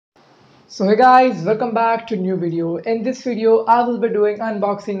So hey guys, welcome back to a new video. In this video, I will be doing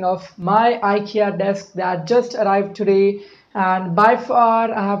unboxing of my IKEA desk that just arrived today. And by far,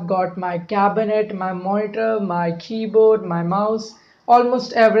 I have got my cabinet, my monitor, my keyboard, my mouse,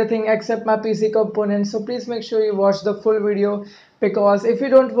 almost everything except my PC components. So please make sure you watch the full video, because if you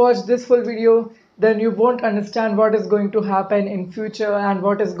don't watch this full video, then you won't understand what is going to happen in future and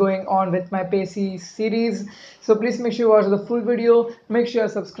what is going on with my PC series. So please make sure you watch the full video, make sure you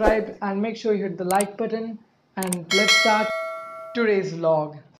subscribe, and make sure you hit the like button. And let's start today's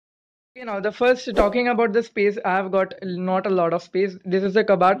vlog. Okay, now the first, talking about the space, I have got not a lot of space. This is a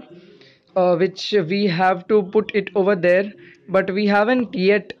cupboard which we have to put it over there, but we haven't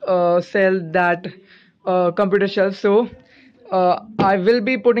yet sell that computer shelf. So I will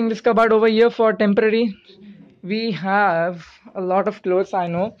be putting this cupboard over here for temporary. We have a lot of clothes, I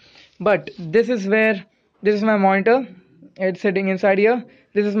know, but this is my monitor. It's sitting inside here.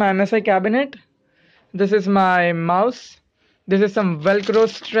 This is my MSI cabinet. This is my mouse. This is some velcro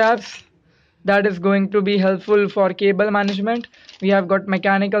straps that is going to be helpful for cable management. We have got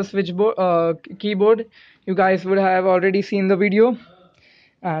mechanical switchboard, keyboard. You guys would have already seen the video,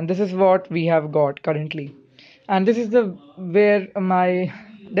 and this is what we have got currently. And this is the where my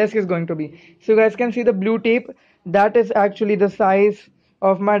desk is going to be. So you guys can see the blue tape. That is actually the size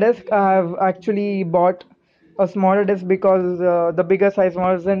of my desk. I have actually bought a smaller desk because the bigger size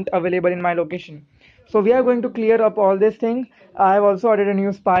wasn't available in my location. So we are going to clear up all this thing. I have also ordered a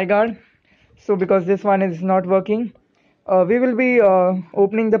new spy guard, so because this one is not working, we will be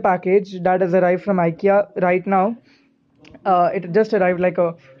opening the package that has arrived from IKEA right now. It just arrived like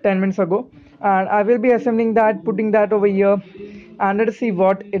 10 minutes ago, and I will be assembling that, putting that over here, and let's see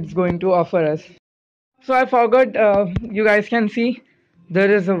what it's going to offer us. So I forgot, you guys can see there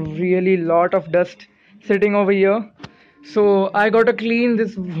is a really lot of dust sitting over here. So I got to clean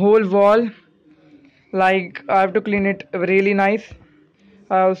this whole wall. Like, I have to clean it really nice.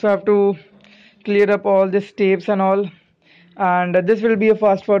 I also have to clear up all these tapes and all, and this will be a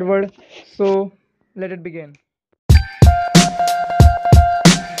fast forward. So let it begin.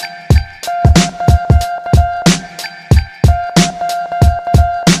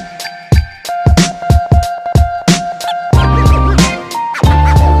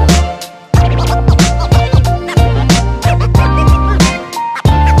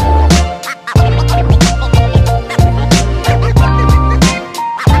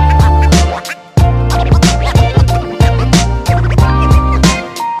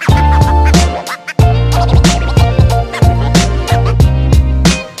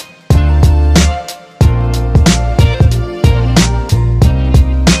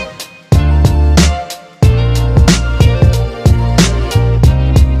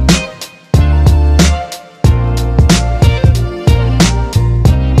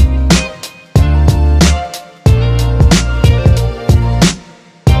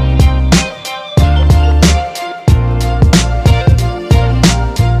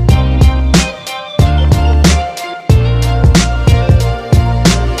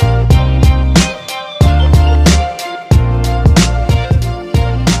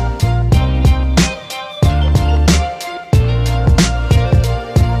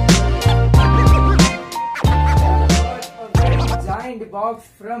 Box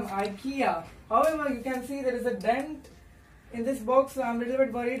from IKEA. However, you can see there is a dent in this box, so I'm a little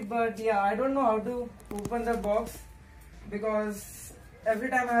bit worried, but yeah, I don't know how to open the box because every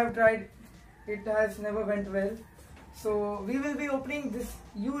time I have tried, it has never went well. So we will be opening this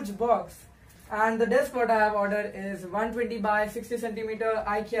huge box, and the desk what I have ordered is 120 by 60 centimeter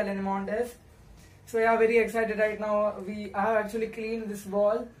IKEA Linnmon desk. So yeah, very excited right now. I have actually cleaned this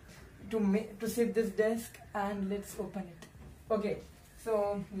wall to sit this desk, and let's open it. Okay.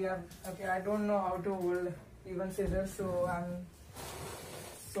 So yeah, okay, I don't know how to hold even scissors, so I'm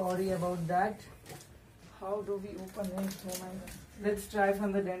sorry about that. How do we open it? Oh my God. Let's try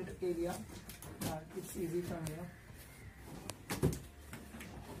from the dent area. It's easy from here.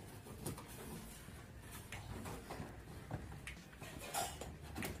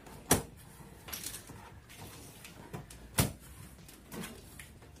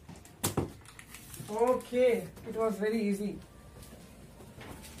 Okay, it was very easy.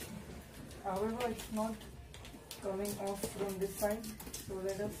 However, it's not coming off from this side, so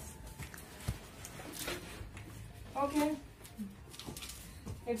let us. Okay,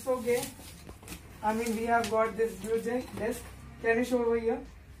 it's okay. I mean, we have got this huge desk. Can you show over here?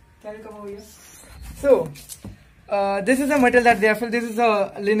 Can you come over here? So, this is the material that they have filled. This is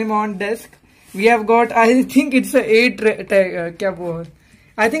a Linnmon desk. We have got, I think it's a 8,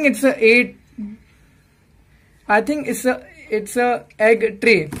 I think it's a it's a egg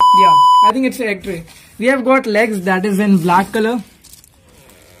tray. Yeah, I think it's an egg tray. We have got legs that is in black color.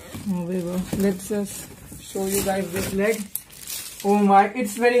 However, let's just show you guys this leg. Oh my,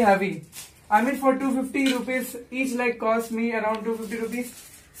 it's very heavy. I mean, for 250 rupees, each leg cost me around 250 rupees.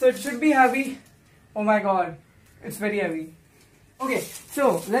 So it should be heavy. Oh my god, it's very heavy. Okay,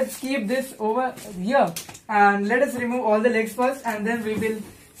 so let's keep this over here and let us remove all the legs first, and then we will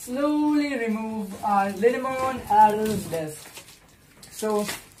slowly remove our Linnmon Adils desk. So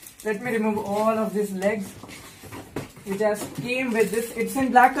let me remove all of these legs which has came with this. It's in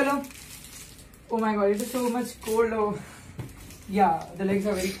black color. Oh my god, it is so much cold. Oh yeah, the legs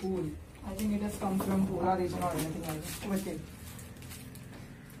are very cool. I think it has come from polar region or anything like that. Okay.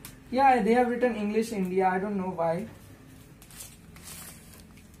 Yeah, they have written English India. I don't know why.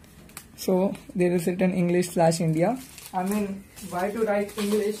 So there is written English/India. I mean, why to write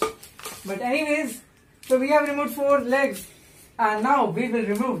English? But anyways, so we have removed 4 legs, and now we will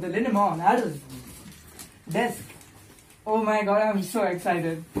remove the Linnmon Adils desk. Oh my god, I'm so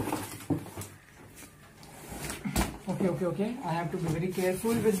excited. Okay. I have to be very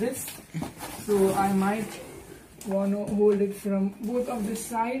careful with this. So I might want to hold it from both of this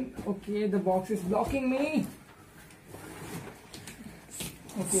side. Okay, the box is blocking me.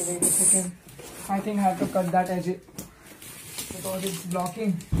 Okay, wait a second. I think I have to cut that edge because it's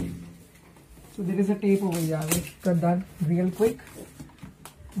blocking. So there is a tape over here. Let's cut that real quick.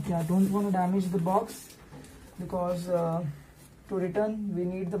 Okay, I don't want to damage the box because to return we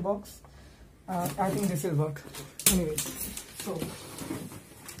need the box. I think this will work. Anyways, so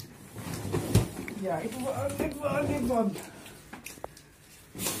yeah, it worked.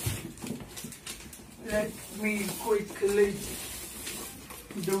 Let me quickly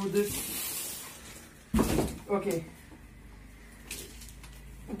do this. Okay,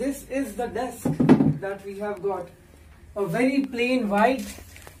 this is the desk that we have got. A very plain white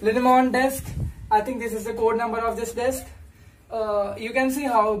Linnmon desk. I think this is the code number of this desk. You can see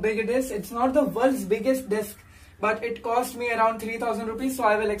how big it is. It's not the world's biggest desk, but it cost me around 3,000 rupees, so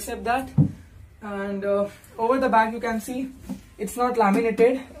I will accept that. And over the back you can see it's not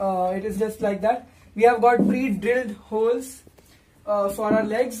laminated, it is just like that. We have got pre-drilled holes for our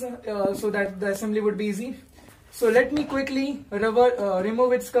legs so that the assembly would be easy. So let me quickly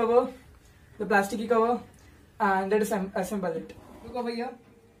remove its cover, the plasticky cover, and let us assemble it. Look over here.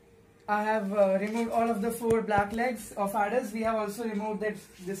 I have removed all of the 4 black legs of Adils. We have also removed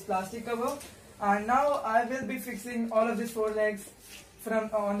this plastic cover, and now I will be fixing all of these 4 legs from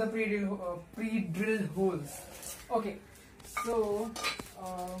on the pre-drilled holes. Okay, so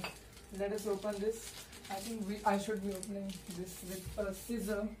let us open this. I think I should be opening this with a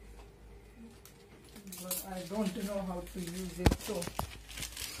scissor, but I don't know how to use it. So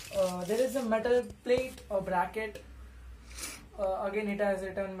there is a metal plate or bracket. Again, it has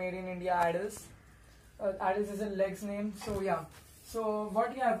written made in India Adils. Adils is a leg's name. So yeah, so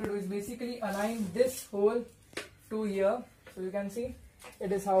what you have to do is basically align this hole to here. So you can see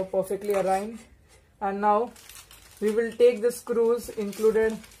it is how perfectly aligned. And now we will take the screws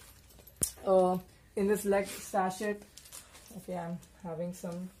included in this leg sachet. Okay, I'm having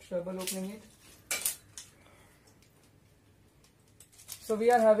some trouble opening it. So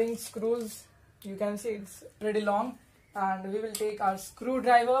we are having screws. You can see it's pretty long. And we will take our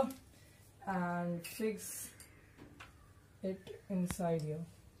screwdriver and fix it inside here.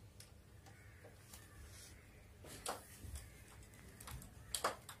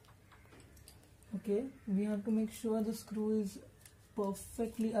 Okay, we have to make sure the screw is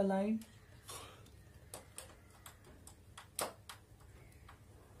perfectly aligned.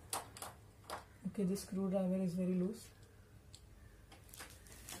 Okay, the screwdriver is very loose.